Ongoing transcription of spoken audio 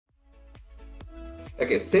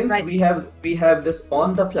Okay, since Right. we have this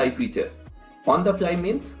on the fly feature. On the fly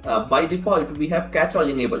means by default we have catch all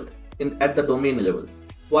enabled at the domain level.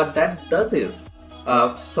 What that does is,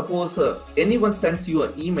 suppose anyone sends you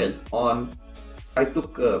an email on, I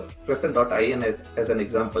took present.in as an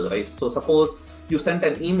example, right? So suppose you sent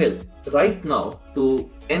an email right now to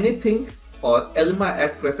anything or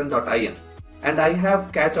elma@present.in, and I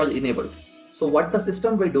have catch all enabled. So what the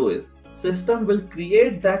system will do is, system will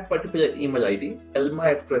create that particular email ID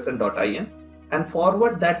elma@present.in and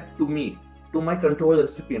forward that to me, to my control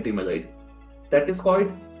recipient email ID. That is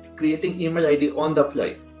called creating email ID on the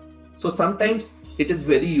fly. So sometimes it is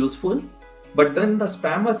very useful, but then the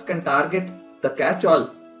spammers can target the catch-all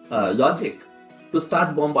logic to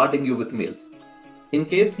start bombarding you with mails. In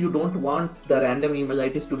case you don't want the random email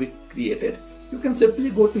IDs to be created, you can simply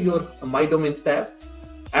go to your My Domains tab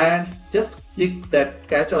and just click that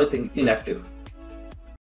catch-all thing inactive.